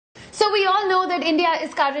know that India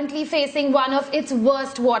is currently facing one of its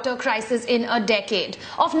worst water crises in a decade.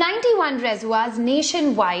 Of 91 reservoirs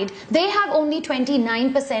nationwide, they have only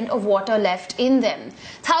 29% of water left in them.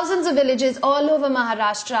 Thousands of villages all over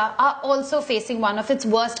Maharashtra are also facing one of its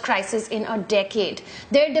worst crises in a decade.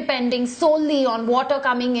 They're depending solely on water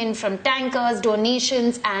coming in from tankers,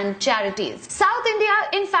 donations and charities. South India,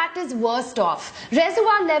 in fact, is worst off.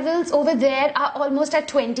 Reservoir levels over there are almost at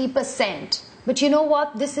 20%. But you know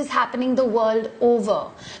what? This is happening the world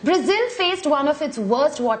over. Brazil faced one of its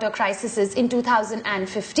worst water crises in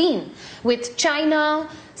 2015, with China,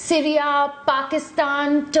 Syria,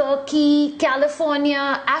 Pakistan, Turkey,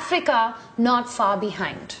 California, Africa not far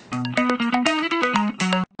behind.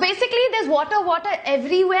 Basically, there's water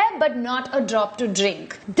everywhere, but not a drop to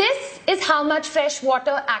drink. This is how much fresh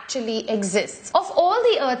water actually exists. Of all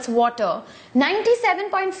the Earth's water,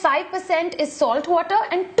 97.5% is salt water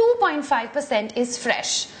and 2.5% is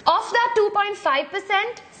fresh. Of that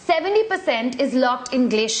 2.5%, 70% is locked in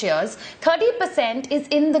glaciers, 30% is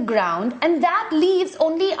in the ground, and that leaves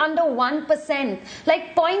only under 1%,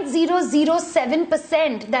 like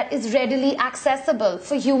 0.007% that is readily accessible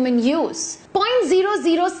for human use.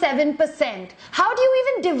 0.007%. How do you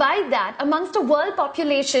even divide that amongst a world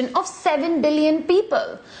population of 7 billion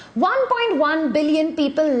people? 1.1 billion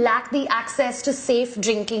people lack the access to safe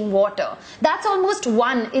drinking water. That's almost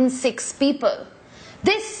 1 in 6 people.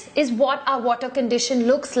 This is what our water condition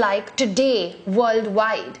looks like today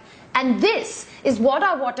worldwide. And this is what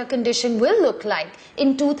our water condition will look like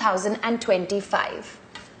in 2025.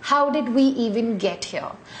 How did we even get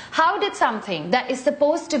here? How did something that is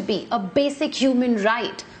supposed to be a basic human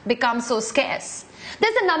right become so scarce?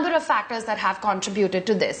 There's a number of factors that have contributed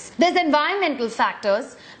to this. There's environmental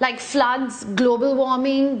factors like floods, global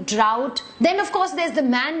warming, drought. Then of course there's the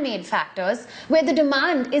man-made factors where the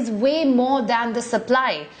demand is way more than the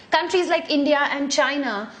supply. Countries like India and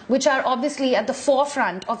China, which are obviously at the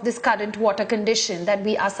forefront of this current water condition that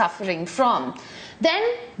we are suffering from. Then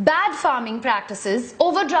bad farming practices,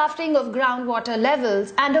 overdrafting of groundwater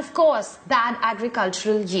levels, and of course bad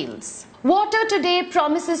agricultural yields. Water today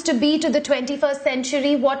promises to be to the 21st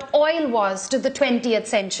century what oil was to the 20th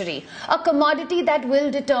century, a commodity that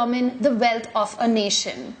will determine the wealth of a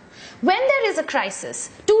nation. When there is a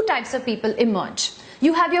crisis, two types of people emerge.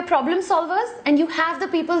 You have your problem solvers and you have the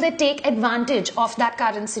people that take advantage of that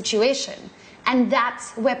current situation. And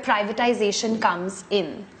that's where privatization comes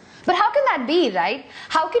in. But how can that be, right?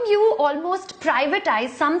 How can you almost privatize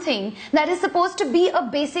something that is supposed to be a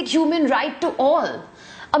basic human right to all?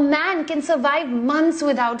 A man can survive months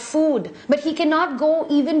without food, but he cannot go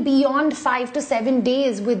even beyond 5 to 7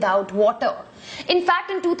 days without water. In fact,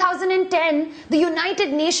 in 2010, the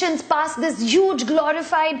United Nations passed this huge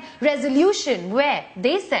glorified resolution where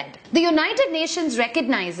they said, the United Nations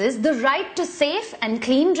recognizes the right to safe and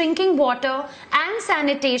clean drinking water and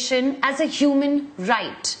sanitation as a human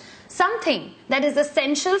right. Something that is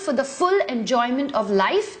essential for the full enjoyment of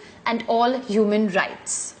life and all human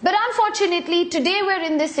rights. But unfortunately, today we're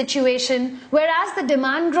in this situation where as the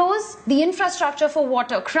demand grows, the infrastructure for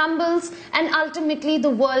water crumbles and ultimately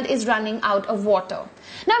the world is running out of water.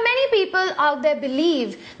 Now, many people out there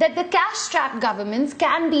believe that the cash-strapped governments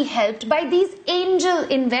can be helped by these angel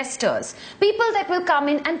investors, people that will come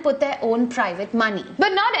in and put their own private money.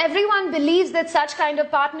 But not everyone believes that such kind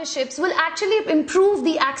of partnerships will actually improve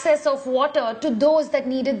the access of water to those that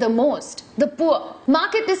need it the most, the poor.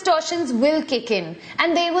 Market distortions will kick in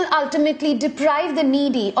and they will ultimately deprive the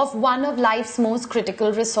needy of one of life's most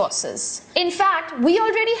critical resources. In fact, we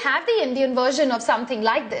already have the Indian version of something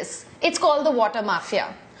like this. It's called the water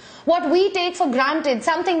mafia. What we take for granted,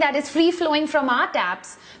 something that is free-flowing from our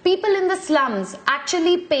taps, people in the slums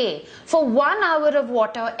actually pay for 1 hour of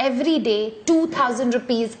water every day, 2,000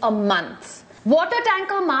 rupees a month. Water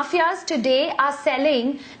tanker mafias today are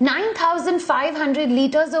selling 9,500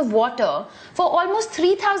 liters of water for almost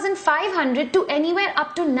 3,500 to anywhere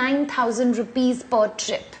up to 9,000 rupees per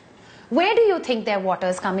trip. Where do you think their water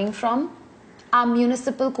is coming from? Our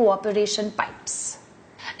municipal cooperation pipes.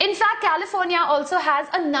 In fact, California also has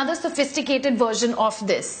another sophisticated version of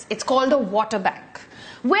this. It's called a water bank,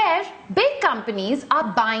 where big companies are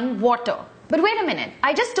buying water. But wait a minute,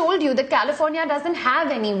 I just told you that California doesn't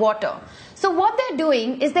have any water. So what they're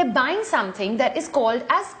doing is they're buying something that is called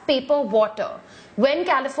as paper water. When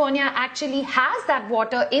California actually has that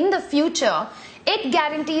water in the future, it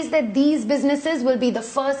guarantees that these businesses will be the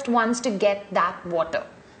first ones to get that water.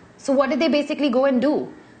 So what did they basically go and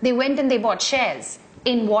do? They went and they bought shares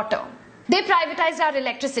in water. They privatized our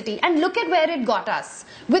electricity, and look at where it got us.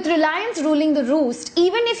 With Reliance ruling the roost,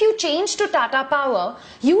 even if you change to Tata Power,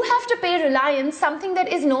 you have to pay Reliance something that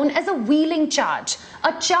is known as a wheeling charge,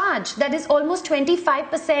 a charge that is almost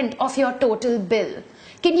 25% of your total bill.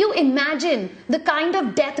 Can you imagine the kind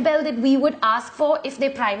of death bell that we would ask for if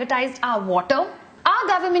they privatized our water? Our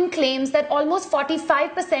government claims that almost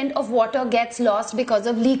 45% of water gets lost because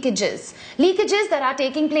of leakages. Leakages that are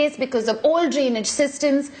taking place because of old drainage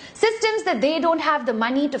systems, systems that they don't have the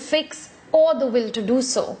money to fix or the will to do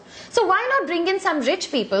so. So why not bring in some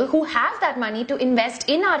rich people who have that money to invest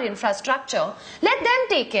in our infrastructure? Let them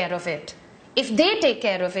take care of it. If they take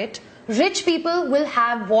care of it, rich people will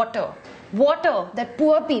have water. Water that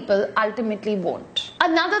poor people ultimately won't.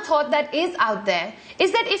 Another thought that is out there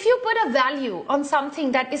is that if you put a value on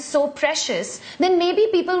something that is so precious, then maybe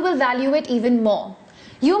people will value it even more.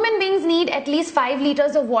 Human beings need at least 5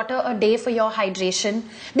 liters of water a day for your hydration.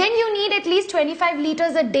 Then you need at least 25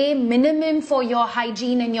 liters a day minimum for your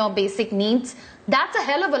hygiene and your basic needs. That's a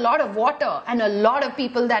hell of a lot of water and a lot of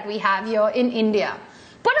people that we have here in India.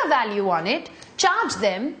 Put a value on it, charge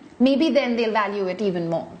them, maybe then they'll value it even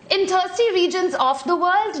more. In thirsty regions of the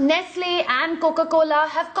world, Nestle and Coca-Cola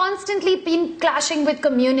have constantly been clashing with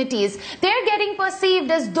communities. They're getting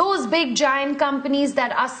perceived as those big giant companies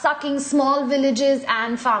that are sucking small villages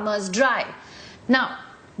and farmers dry. Now,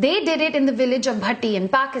 they did it in the village of Bhatti in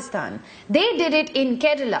Pakistan. They did it in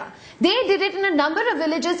Kerala. They did it in a number of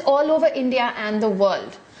villages all over India and the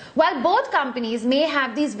world. While both companies may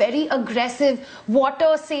have these very aggressive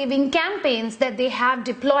water-saving campaigns that they have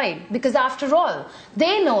deployed, because after all,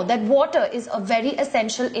 they know that water is a very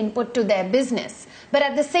essential input to their business. But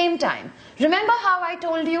at the same time, remember how I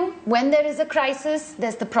told you, when there is a crisis,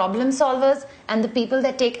 there's the problem solvers and the people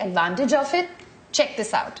that take advantage of it? Check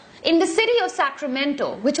this out. In the city of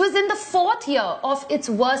Sacramento, which was in the 4th year of its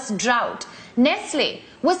worst drought, Nestle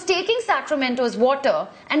was taking Sacramento's water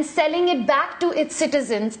and selling it back to its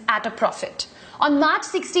citizens at a profit. On March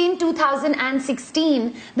 16,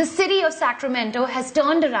 2016, the city of Sacramento has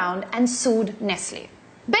turned around and sued Nestle.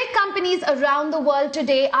 Big companies around the world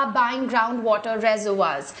today are buying groundwater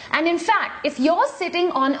reservoirs. And in fact, if you're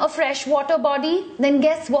sitting on a freshwater body, then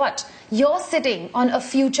guess what? You're sitting on a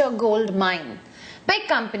future gold mine. Big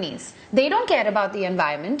companies, they don't care about the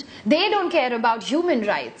environment. They don't care about human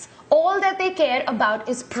rights. All that they care about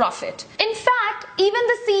is profit. In fact, even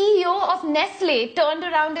the CEO of Nestle turned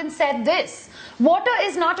around and said this: water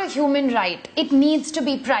is not a human right. It needs to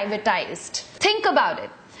be privatized. Think about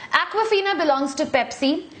it. Aquafina belongs to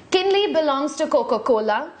Pepsi, Kinley belongs to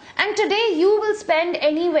Coca-Cola, and today you will spend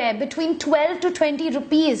anywhere between 12 to 20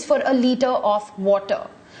 rupees for a liter of water.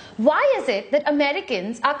 Why is it that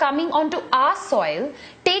Americans are coming onto our soil,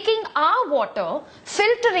 taking our water,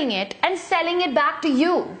 filtering it and selling it back to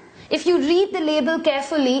you? If you read the label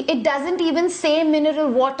carefully, it doesn't even say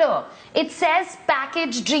mineral water. It says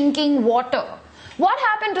packaged drinking water. What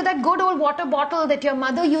happened to that good old water bottle that your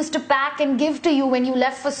mother used to pack and give to you when you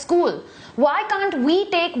left for school? Why can't we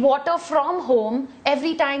take water from home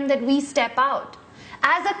every time that we step out?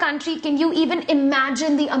 As a country, can you even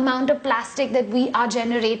imagine the amount of plastic that we are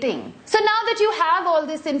generating? So now that you have all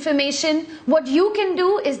this information, what you can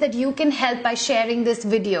do is that you can help by sharing this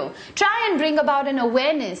video. Try and bring about an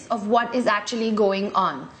awareness of what is actually going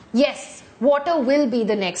on. Yes, water will be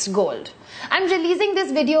the next gold. I'm releasing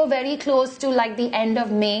this video very close to like the end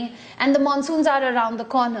of May, and the monsoons are around the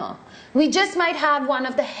corner. We just might have one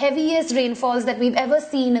of the heaviest rainfalls that we've ever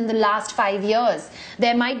seen in the last 5 years.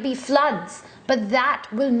 There might be floods, but that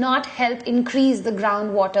will not help increase the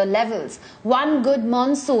groundwater levels. One good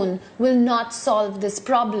monsoon will not solve this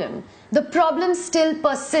problem. The problem still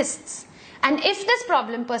persists. And if this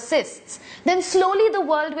problem persists, then slowly the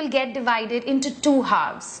world will get divided into two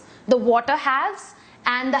halves: the water haves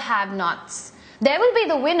and the have-nots. There will be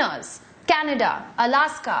the winners, Canada,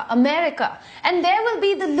 Alaska, America, and there will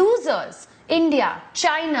be the losers, India,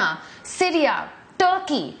 China, Syria,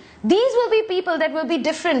 Turkey. These will be people that will be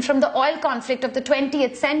different from the oil conflict of the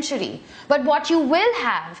 20th century. But what you will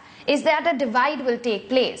have is that a divide will take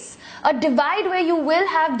place. A divide where you will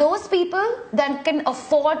have those people that can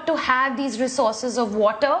afford to have these resources of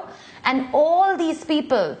water, and all these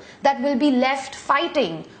people that will be left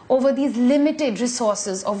fighting over these limited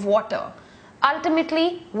resources of water.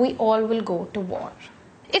 Ultimately, we all will go to war.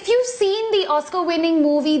 If you've seen the Oscar-winning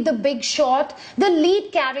movie The Big Short, the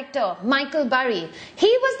lead character, Michael Burry, he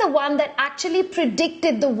was the one that actually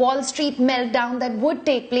predicted the Wall Street meltdown that would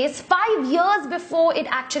take place 5 years before it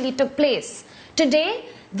actually took place. Today,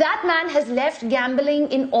 that man has left gambling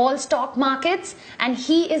in all stock markets and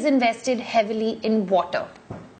he is invested heavily in water.